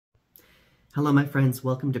Hello, my friends.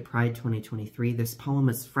 Welcome to Pride 2023. This poem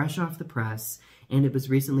is fresh off the press, and it was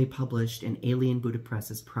recently published in Alien Buddha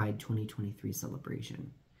Press's Pride 2023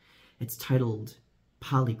 celebration. It's titled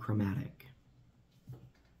Polychromatic.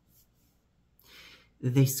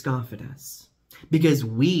 They scoff at us because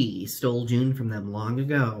we stole June from them long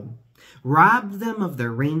ago, robbed them of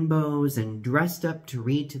their rainbows, and dressed up to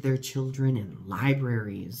read to their children in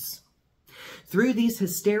libraries. Through these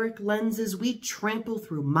hysteric lenses, we trample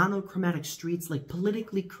through monochromatic streets like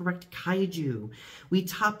politically correct kaiju. We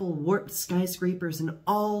topple warped skyscrapers, and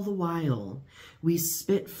all the while, we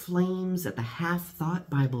spit flames at the half-thought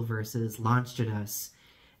Bible verses launched at us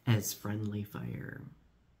as friendly fire.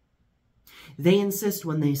 They insist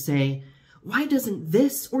when they say, "Why doesn't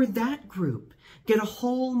this or that group get a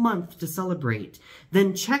whole month to celebrate?"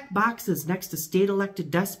 Then check boxes next to state-elected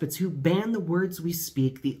despots who ban the words we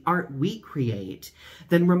speak, the art we create,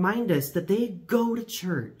 then remind us that they go to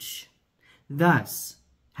church, thus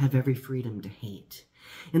have every freedom to hate.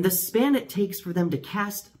 In the span it takes for them to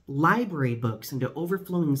cast library books into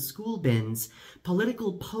overflowing school bins,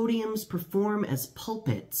 political podiums perform as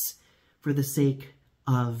pulpits for the sake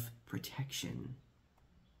of protection.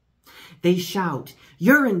 They shout,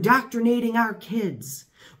 "You're indoctrinating our kids,"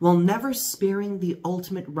 while never sparing the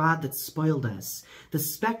ultimate rod that spoiled us, the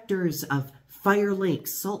specters of fire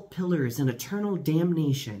lakes, salt pillars, and eternal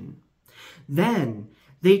damnation. Then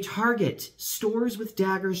they target stores with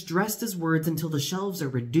daggers dressed as words until the shelves are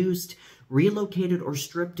reduced, relocated, or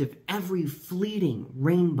stripped of every fleeting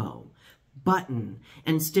rainbow, button,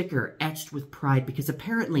 and sticker etched with pride, because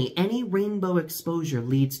apparently any rainbow exposure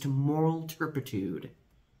leads to moral turpitude.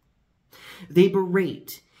 They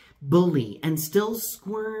berate, bully, and still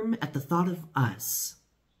squirm at the thought of us,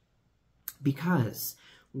 because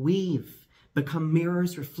we've become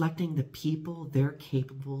mirrors reflecting the people they're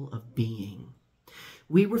capable of being.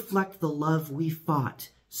 We reflect the love we fought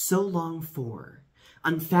so long for,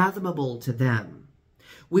 unfathomable to them.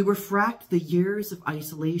 We refract the years of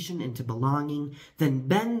isolation into belonging, then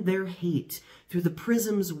bend their hate through the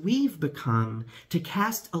prisms we've become to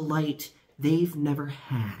cast a light they've never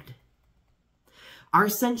had. Our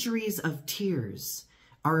centuries of tears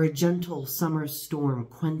are a gentle summer storm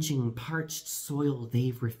quenching parched soil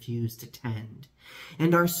they've refused to tend.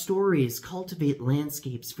 And our stories cultivate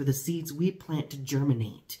landscapes for the seeds we plant to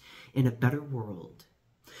germinate in a better world.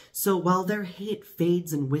 So while their hate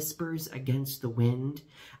fades and whispers against the wind,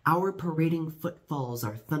 our parading footfalls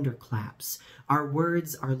are thunderclaps, our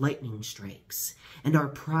words are lightning strikes, and our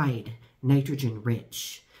pride nitrogen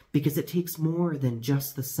rich, because it takes more than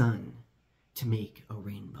just the sun to make a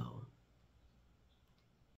rainbow.